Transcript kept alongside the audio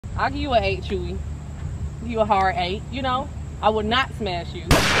I'll give you an 8, Chewy. Give you a hard 8, you know? I would not smash you.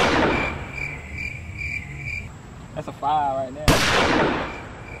 That's a 5 right there.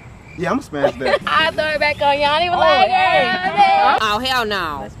 Yeah, I'm gonna smash that. I throw it back on y'all. Even like, hey. Oh, hell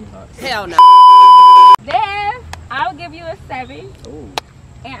no. Hell no. Dev, I'll give you a 7. Ooh.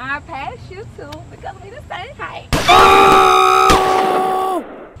 And I'll pass you too because we the same height. Oh!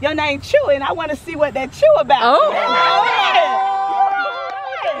 Your name Chew, and I want to see what that chew about. Oh.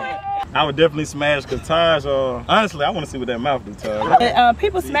 I would definitely smash because Taj, honestly, I want to see what that mouth do, Taj.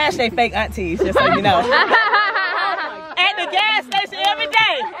 People smash their fake aunties, just so you know. At the gas station every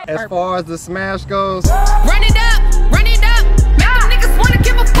day. As far as the smash goes, Run it up, make them niggas wanna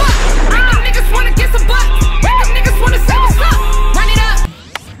give a fuck. Make them niggas wanna get some bucks. Make them niggas wanna say what's up. Run it up.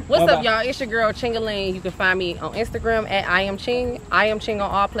 What's up, y'all? It's your girl Chingaling. You can find me on Instagram at I am Ching. I am Ching on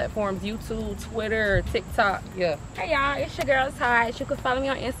all platforms: YouTube, Twitter, TikTok. Yeah. Hey y'all, it's your girl Taj. You can follow me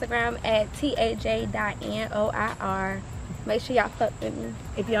on Instagram at taj.noir. Make sure y'all fuck with me.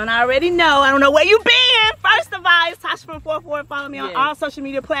 If you don't already know, I don't know where you been. First of all, it's Tasha from 44. Follow me on all social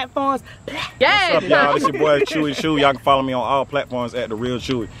media platforms. Yes. What's up, y'all? It's your boy Chewy Chew. Y'all can follow me on all platforms at The Real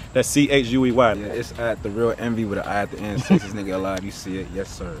Chewy. That's CHUEY. yeah, it's at The Real Envy with an I at the end. Since this nigga alive, you see it.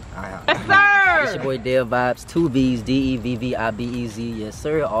 Yes, sir. Yes, sir. It's your boy Dev Vibes, 2 V's, DEVVIBEZ. Yes,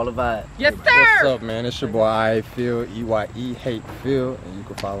 sir. All the vibes. Yes, sir. What's up, man? It's your boy I Phil, EYE Hate Phil, and you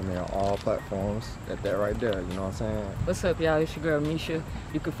can follow me on all platforms. That right there, you know what I'm saying? What's up, y'all? It's your girl Misha.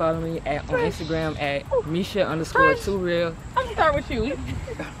 You can follow me on Instagram at Misha_2Real. I'm gonna start with Chewy.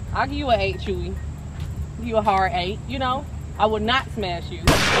 I'll give you an 8, Chewy. Give you a hard 8, you know? I would not smash you.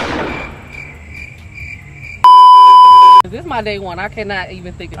 This is my day one. I cannot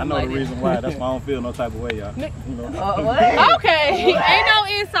even think of it. I know like the reason why. That's why I don't feel no type of way, y'all. You know? Okay. Ain't no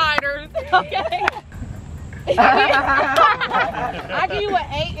insiders. Okay. I give you an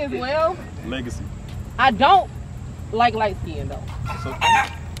 8 as well. Legacy. I don't like light skin though. It's okay.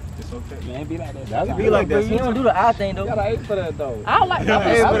 It's okay. Man, be like that. That's be like that. You don't do the eye thing, though. You got an 8 for that, though. I don't like that.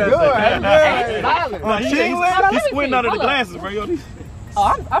 Hey, but that's good. He's squinting under the glasses, bro.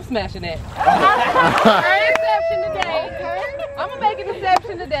 Oh, I'm smashing that. Exception today. I'm gonna make an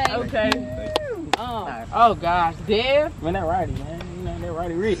exception today. Okay. Oh gosh, Dev. Man, that righty, man. You know, that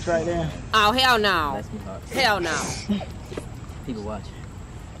righty rich right there. Oh hell no. Hell no. People watch.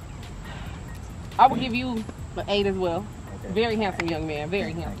 I will give you an 8 as well. Okay. Very handsome young man.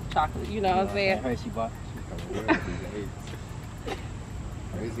 Very handsome. Chocolate. You know what I'm saying?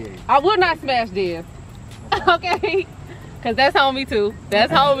 I will not smash Dev. Okay. Cause that's homie too.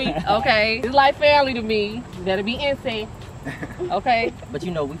 That's homie. Okay. It's like family to me. You better be insane. Okay. But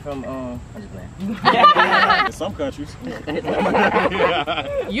you know, we from, I'm just playing. In some countries.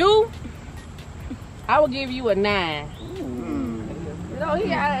 You, I will give you a 9. No, he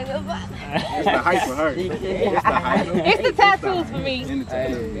got It's the height for her. It's the height. It's the tattoos for me.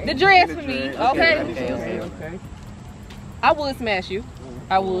 The dress for me. Okay. Okay. I would smash you.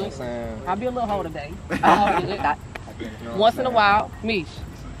 I would. I'll be a little hoe today. I'll do it. Once in a while. Mish.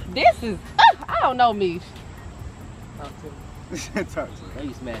 This is, I don't know, Mish.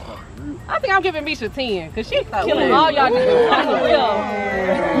 I think I'm giving Mish a 10 because she's killing all y'all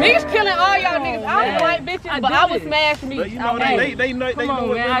niggas. Mish killing all y'all niggas. I don't like bitches, but I would smash Mish. But you know, they know Come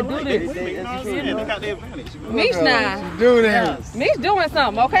on, man, I do this. They got their advantage. Mish now. Do this. Mish doing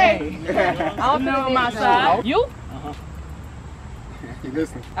something, okay? I don't know on my side. You?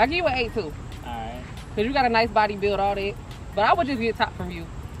 Listen. I'll give you an 8 too. Alright. Because you got a nice body build, all that. But I would just get top from you.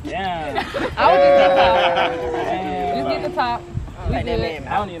 Yeah. I would just get top. Just get the top. We good.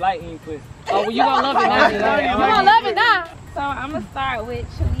 I don't even like eating pussy. Oh, well, you gonna love it now. You gonna love it now. So I'm gonna start with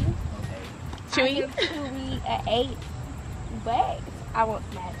Chewy. Chewy? I give Chewy an 8, but I won't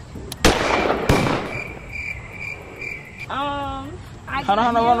smash Chewy. Hold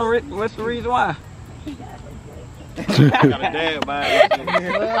on, what's the reason why? Got a dad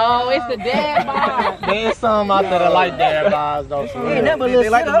vibe. Oh, it's the dad vibe. There's some out there that like dad vibes, though. So Ain't never a little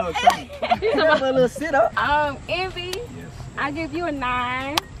sit up. Never a little sit up. Envy, I give you a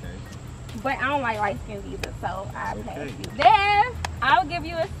 9, but I don't like light skin either, so I'll pass you. Dev, I'll give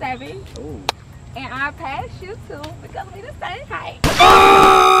you a 7, and I'll pass you too because we the same height.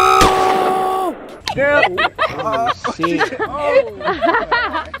 Oh! Girl. Shit.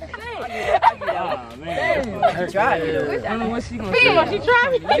 Her try it. I don't know what she gonna Phil, she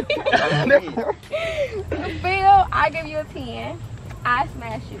tried me. Phil, I give you a 10. I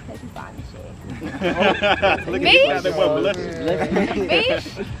smash you because you fine as shit. Mish?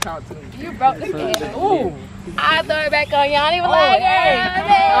 You broke the scale. Ooh. I throw it back on y'all. Even like, hey.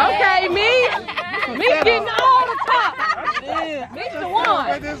 okay, me getting all the top. Misha won.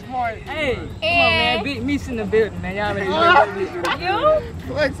 At this point. Hey, come on, man. Beat Misha in the building, man. Y'all already know. You?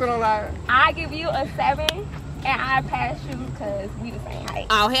 Flexing on that. I give you a 7, and I pass you because we the same height.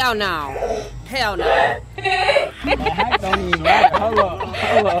 Oh, hell no. Hell no. Don't even matter. Hold up.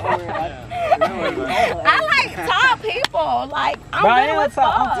 I like tall people. Like, I'm good with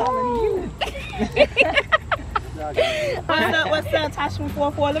I'm tall. telling you. What's up, Tasha from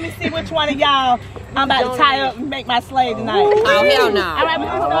 44? Let me see which one of y'all I'm about to tie up and make my slave tonight. Oh, hell no. All right, we're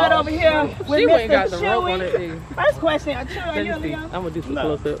going to start over here with She went Mr. got the rope on it. Chewy. First question, Chewy, are you a Leo? I'm going to do some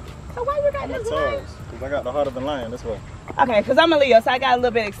close-up. So why you got this lion? Because I got the heart of a lion, that's why. Okay, because I'm a Leo, so I got a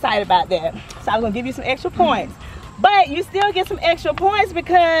little bit excited about that. So I'm going to give you some extra points. But you still get some extra points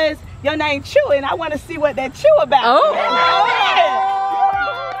because your name Chewy, and I want to see what that chew about. Oh.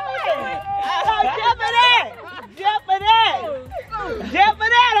 Just for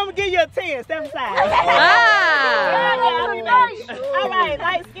that, I'm gonna give you a 10. Step aside. All right,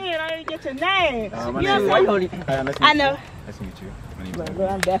 light skin. I didn't get your name. My name is I know. Nice to meet you. My name is Well,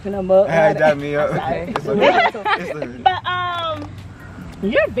 I'm backing them up. Hey, dap me up. It's okay. But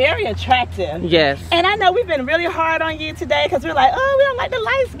you're very attractive. Yes. And I know we've been really hard on you today because we're like, oh, we don't like the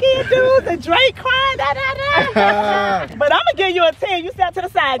light skinned dudes, the Drake crying, da da da. But I'm gonna give you a 10. You step to the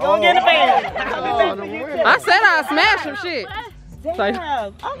side. Go and get in the bed. I said I'd smash some shit.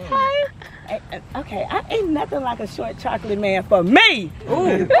 Damn. Okay. Okay. I ain't nothing like a short chocolate man for me.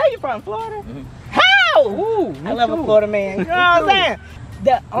 Ooh. Where you from, Florida? How? Ooh. I love a Florida man. You know what I'm saying?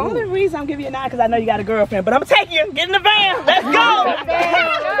 The only reason I'm giving you a 9 because I know you got a girlfriend, but I'm gonna take you. Get in the van. Let's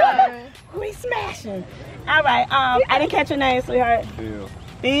go. We smashing. All right. I didn't catch your name, sweetheart.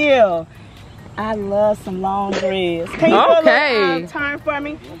 Phil. I love some long dreads. Can you do a little turn for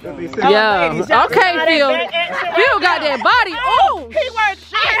me? Yeah. Okay, Phil. Phil got that body. Oh. He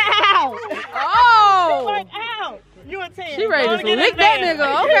worked out. Oh. He worked out. You a 10. She ready to lick that nigga.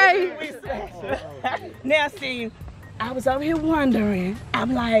 Okay. Now see, I was over here wondering.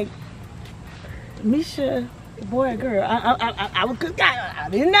 I'm like, Misha, boy or girl? I was good guy. I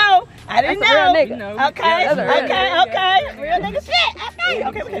didn't know. Real nigga. Okay. Okay. Real nigga shit.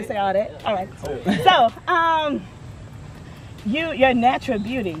 Okay, we can't say all that. All right. So, your natural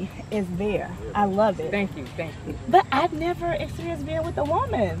beauty is there. I love it. Thank you. But I've never experienced being with a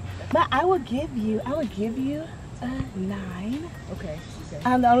woman. But I will give you a 9. Okay. The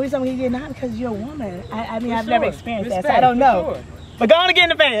only reason I'm gonna give you a 9 because you're a woman. I mean, I've never experienced that, so Respect, I don't know. Sure. But go on and get in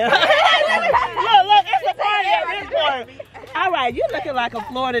the van. Look, it's a party at this point. All right, you looking like a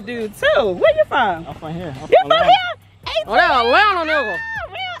Florida dude too. Where you from? I'm from here. You from here? ATL. Oh, that Atlanta nigga.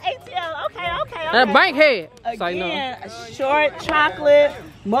 Real ATL. Okay. That bankhead. Again, a short chocolate,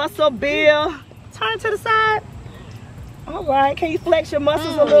 muscle bill. Turn to the side. All right, can you flex your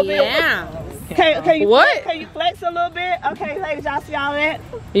muscles a little bit? Yeah. Can you What? Can you flex a little bit? Okay, ladies, y'all see all that?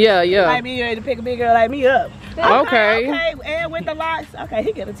 Yeah. Might be ready to pick a big girl like me up. Okay. Okay, and with the locks. Okay,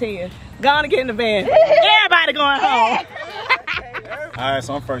 he get a 10. Go on and get in the van. Everybody going home. All right,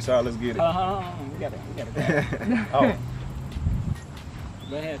 so I'm first out. Let's get it. We got it. Oh.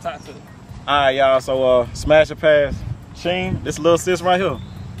 Go ahead, talk to her. All right, y'all. So smash or pass. Sheen, this little sis right here.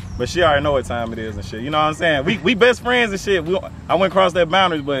 But she already know what time it is and shit. You know what I'm saying? We best friends and shit. I went across that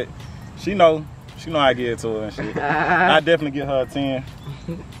boundary, but she know I get to her and shit. I definitely get her a 10.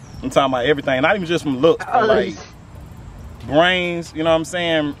 I'm talking about everything, not even just from looks, but like brains. You know what I'm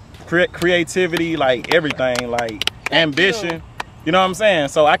saying? Creativity, like everything, like ambition. You know what I'm saying?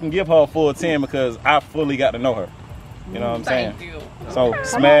 So I can give her a full 10 because I fully got to know her. You know what I'm saying? Thank you. So I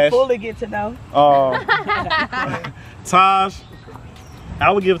smash. fully get to know. Taj,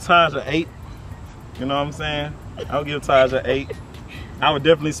 I would give Taj an 8. You know what I'm saying? I would give Taj an 8. I would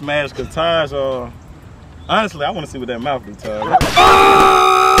definitely smash because Taj, honestly, I want to see what that mouth do, Taj.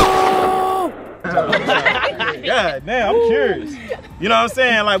 God damn, I'm curious. You know what I'm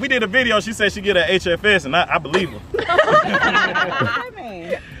saying? Like, we did a video, she said she get an HFS, and I believe her.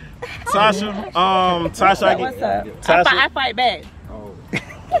 Tasha, What's up? I fight back.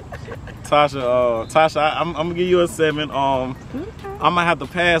 Tasha, I'm gonna give you a 7. I'm gonna have to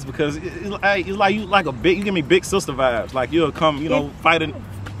pass because it's like you give me big sister vibes. Like you'll come,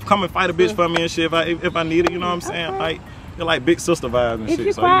 come and fight a bitch for me and shit if I need it. You know what I'm saying? Like you're like big sister vibes and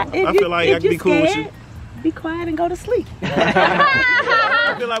shit. So I feel like I can be cool with you. Be quiet and go to sleep.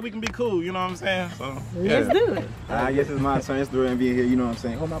 I feel like we can be cool. You know what I'm saying? So yeah. Let's do it. I guess it's my turn. It's through and being here. You know what I'm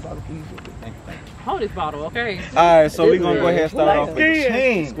saying? Hold my bottle, please. Thank you. Hold this bottle, okay? All right, so we're gonna go ahead and start off with the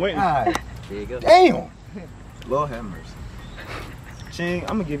chain. Squinting. All right. There you go. Damn. Lord have mercy. Ching,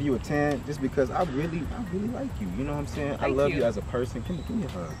 I'm gonna give you a 10 just because I really like you. You know what I'm saying? I love you as a person. Give me a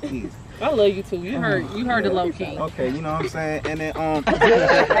hug, please. I love you too. You heard it low key. Okay, you know what I'm saying? And then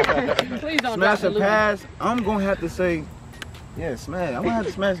Please don't smash drop or the pass. I'm gonna have to say, yeah, smash. I'm gonna have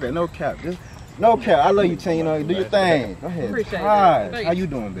to smash that. No cap. Just no cap. I love you, Ching. You know, do your thing. Go ahead. Appreciate Hi. that. How you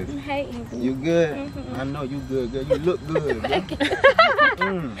doing, baby? Hey, Evie. You good? I know you good, girl. You look good.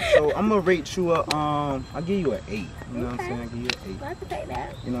 So I'm gonna rate you a I'll give you an 8. You know what I'm saying? I'll give you an 8. I can take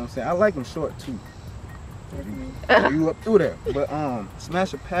that. You know what I'm saying? I like them short too. You up through that. But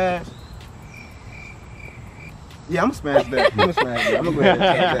smash or pass. Yeah, I'm gonna smash that. I'm gonna smash that. I'm gonna go ahead and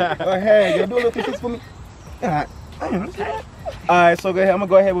smash that. Go ahead, yo, do a little 360 for me. Alright, so go ahead. I'm gonna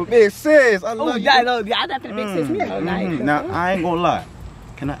go ahead with Big Sis. I love you. I got the Big Sis me all night. Now I ain't gonna lie.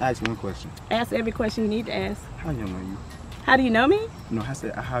 Can I ask one question? Ask every question you need to ask. How young are you? How do you know me? No, I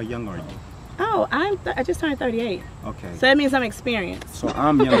said how young are you? Oh, I just turned 38. Okay. So that means I'm experienced. So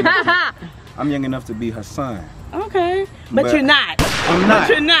I'm young enough I'm young enough to be her son. Okay. But you're not. I'm not. But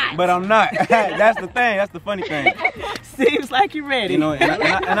you're not. But I'm not. That's the thing. That's the funny thing. Seems like you're ready. You know,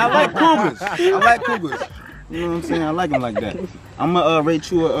 and I like cougars. I like cougars. You know what I'm saying? I like them like that. I'm gonna rate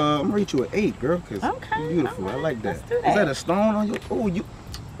you an 8, girl, cause you're beautiful. I like that. Is that a stone on your? Oh, you.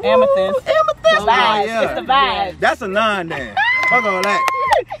 Amethyst. Amethyst. Vibes. Yeah. It's the vibe. That's a 9 then. Fuck all that.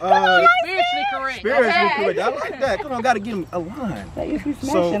 Spiritually correct. Spiritually correct. I like that. Come on, gotta give him a line. That you be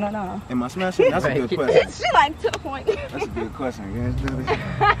smashing or not? Am I smashing? That's a good question. She like to the point. That's a good question, guys.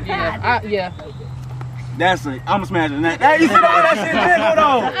 Yeah. That's it. I'm smashing that. Hey, you see all that shit jiggled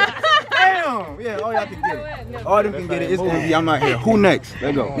on? Damn. Yeah, all y'all can get it. All them can get it. It's Envy. I'm not here. Who next?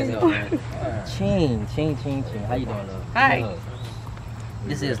 Let's go. Ching. How you doing, love? Hi.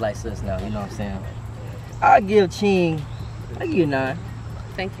 This is like sis now, you know what I'm saying? I'll give Ching, I give you a 9.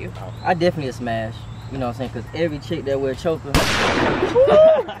 Thank you. I definitely a smash, you know what I'm saying? Because every chick that wear a choker.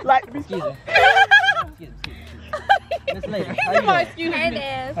 Like, excuse me. Miss Lady, how you doing? Hey,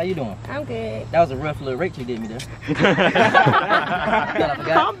 Dev. How you doing? I'm good. That was a rough little rate you did me there.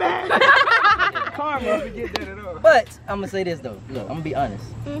 Come back. Karma. But I'm gonna say this though. Look, I'm gonna be honest.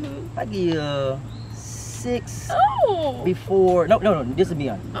 I give you a 6 before. No. This will be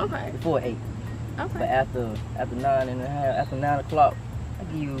honest. Okay. Before 8. Okay. But after 9.5, after 9 o'clock, I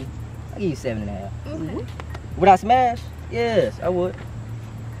give you 7.5. Okay. Would I smash? Yes, I would.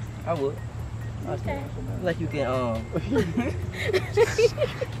 Okay. Like you can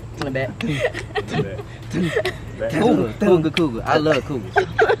turn it back. Cougar. I love cougars.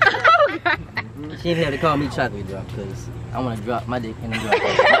 She didn't have to call me chocolate drop because I want to drop my dick in the drop.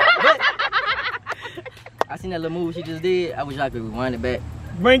 But I seen that little move she just did. I wish I could rewind it back.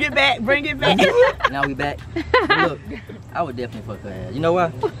 Bring it back. Now we back. Look, I would definitely fuck her ass. You know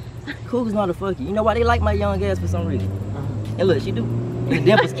why? Cougars know how to fuck you. You know why they like my young ass for some reason? And look, she do. And the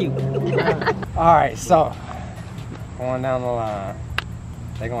dimple's cute. Alright, so going down the line.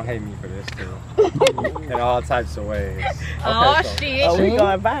 They gonna hate me for this too. In all types of ways. Oh shit. Oh, we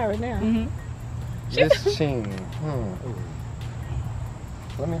going viral now. This Ching.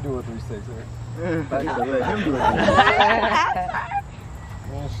 Let me do a 360.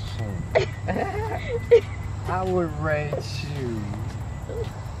 Miss Ching. I would rate you.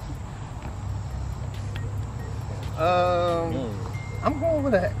 I'm going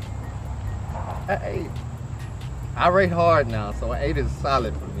with an 8. I rate hard now, so an 8 is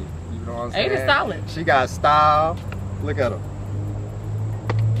solid for me. You know what I'm saying? 8 is solid. She got style. Look at her.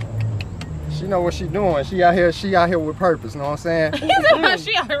 She know what she doing. She out here with purpose, know what I'm saying?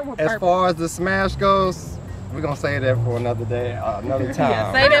 She out here with As purpose. far as the smash goes, we're gonna say that for another day, another time.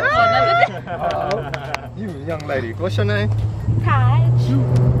 Yeah, say that for another day. You, young lady, what's your name? Taj.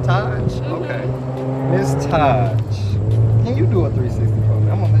 Taj? Okay. Miss Taj. Can you do a 360 for me?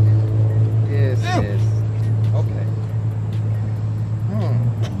 I'm gonna let you. Yes. Okay.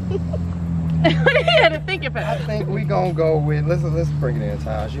 What did he have to think about? I think we gonna go with, let's bring it in,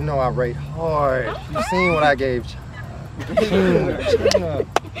 Taj. You know I rate hard. You seen what I gave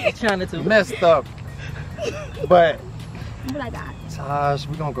Trying to messed up. But What I got? Taj,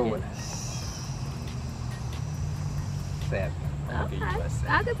 we gonna go with 7. Okay.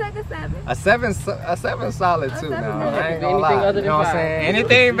 I could take a 7. A 7 solid too now. I ain't gonna lie. Anything other You know what I'm than saying?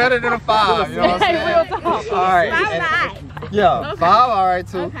 Anything better than a 5. You know what I'm saying? Real talk. All right. Yeah, 5 all right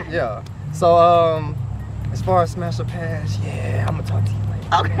too. Okay. Yeah. So as far as smash or pass, yeah, I'm gonna talk to you later.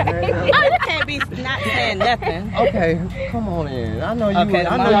 Okay. You can't be not saying nothing. Okay, come on in. I know you. Okay,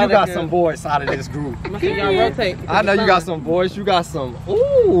 I know you got some boys out of this group. Y'all rotate. I know you got some boys. You got some.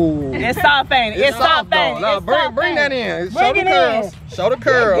 Ooh. It's soft, ain't it? It's soft, ain't it? No, It's bring soft, that ain't in. Bring Show the it curls. in. Show the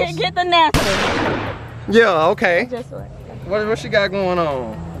curls. Get the nasty. Yeah. Okay. Just what? What she got going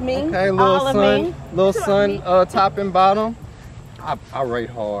on? Me. Okay, All of me. Little son, top and bottom. I rate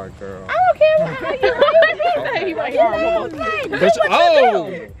hard, girl. I don't care how you rate. He rate hard.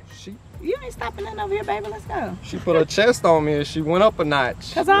 You ain't stopping nothing over here, baby. Let's go. She put her chest on me and she went up a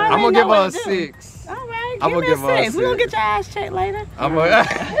notch. Cause I I'm gonna already give know her a what to do. 6. All right, I'm gonna give give me her a a 6. We gonna 6. get your ass checked later. I'm gonna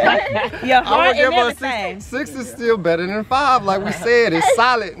Your heart give and her a everything. 6. 6 is still better than 5, like we said. It's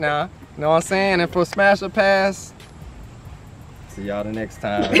solid now. You know what I'm saying? And for smash or pass, see y'all the next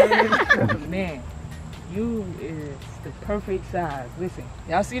time. Man, you is the perfect size. Listen,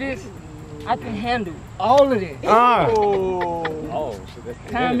 y'all see this? I can handle all of this. Oh, shit, that's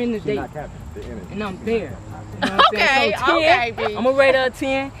the Time in the energy. day. She not capping, the energy. And I'm there. You know what I'm saying? So 10, okay, B. I'm gonna rate her a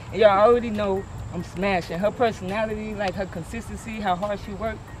 10, and y'all already know I'm smashing. Her personality, like her consistency, how hard she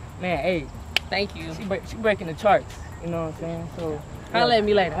worked, man, hey, Thank you. she breaking the charts. You know what I'm saying? So Holla at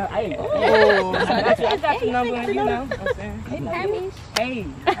me later. Hey, I got the number, you know what I'm saying? Hey,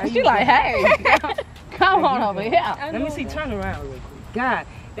 how She you like, doing? hey, come on over here. Let me see, turn around real quick. God,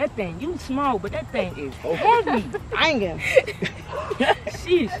 that thing, you small, but that thing is heavy. I ain't getting.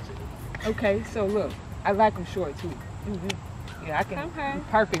 Sheesh. Okay, so look, I like them short too. Yeah, I can. Okay.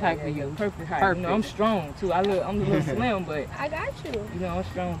 Perfect height for Yeah, you. perfect height. Perfect. You know, I'm strong too. I'm a little slim, but I got you. you know, I'm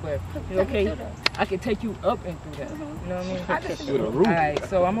strong. But okay, I can take you up and through that. You know what I mean? I can see Through the you. roof. All right,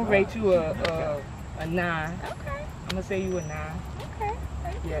 so I'm gonna rate you a 9. Okay. I'm gonna say you a 9. Okay.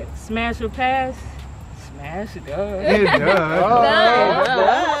 Yeah, smash or pass? Smash it up. It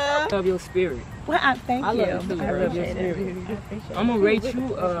does. Love your spirit. Well, I thank I you. love you too, I bro. appreciate it. I'm gonna rate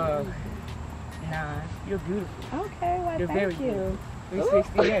you a 9. You're beautiful. Okay, well, You're very thank you.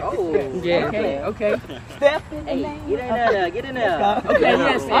 360. Yes. Oh. Yeah. Okay. Step in the Hey, name. get in there, get in there. Okay.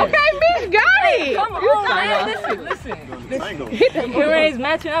 Yes. Okay, bitch, got it. Come on, man. Listen. Your earrings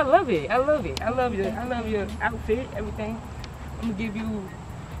matching. I love it. I love your outfit, everything. I'm gonna give you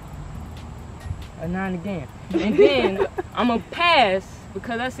a 9 again. And then I'm gonna pass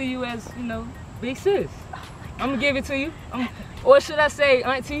because I see you as, you know, big sis. I'm gonna give it to you. Or should I say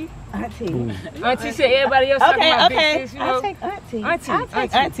auntie? Auntie. Auntie said everybody else talking about big sis, you know. I'll take auntie. Auntie. I'll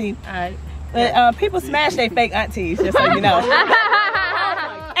take auntie. All right. But people smash their fake aunties, just so you know.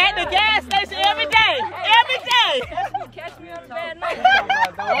 At the gas station every day. Every day. Catch me on a bad night.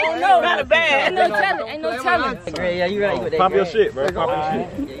 Oh no, Not a bad. Ain't no telling. Ain't no telling. Great, yeah, you right with that. Pop your Great. shit, bro. Pop your shit.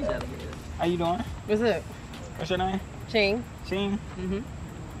 Yeah, you gotta get it. How you doing? What's up? What's your name? Ching. Ching? Mhm.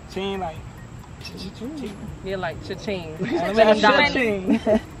 Ching, like. Yeah, like cha-ching. Ching.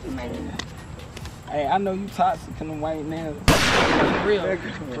 Hey, I know you toxic in them white nails. For real.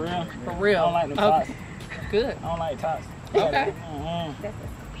 For real? For real. I don't like them Okay. toxic. Good. I don't like toxic. Okay.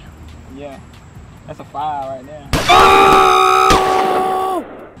 Yeah. That's a 5 right there.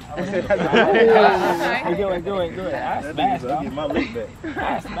 Okay. Hey, go ahead. I smash, I'll get my lick back.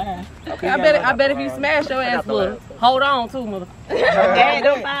 I smash. Okay, I bet if you smash your ass, will hold on to, mother. Dad,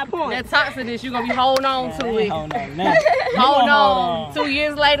 them 5 points. That toxicness, you gonna be holding on to it. Hold on now. Hold on. 2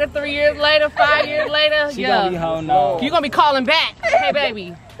 years later, 3 years later, 5 years later, She gonna be yeah. holding on. You gonna be calling back. Hey,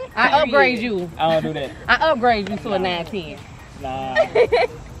 baby, I upgrade you. I don't do that. I upgrade you to a 9-10. Nah.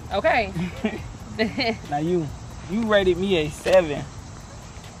 Okay. Now you rated me a 7.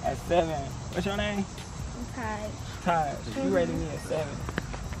 At 7. What's your name? Ty. You rated me a 7.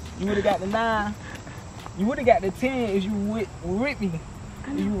 You would have got the 9. You would have got the 10 if you with me.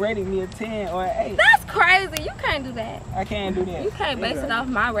 If you rated me a 10 or an 8. That's crazy. You can't do that. I can't do that. You can't base it off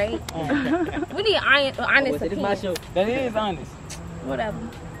my rate. Okay. We need honest This is my opinion. show. That is honest. Whatever.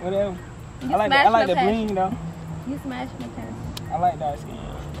 Whatever. You I like smash the the bling though. You smashing the person. I like dark skin.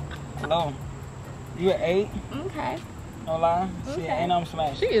 Hello. You an 8? Okay. No lie. Shit, Okay. and I'm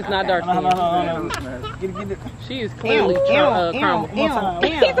smashed. She is not dark No. skinned. Get it. She is clearly caramel. One time.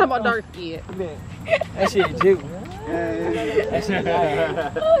 He's talking about dark skin. That shit jiggle. That shit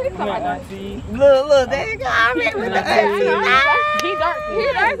Oh, auntie. Look, there you go. I mean, with the auntie. He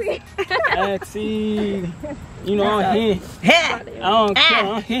dark skin. Auntie. You know I'm here. I don't care.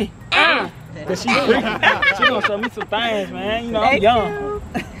 I'm here. Cause she gonna show me some things, man. You know I'm young.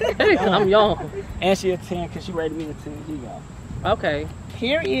 I'm young. And she a 10 cause she rated me a 10. Here you go. Okay.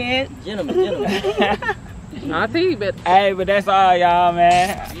 Period. Gentlemen. I see, but Hey, but that's all y'all,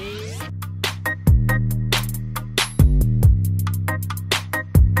 man.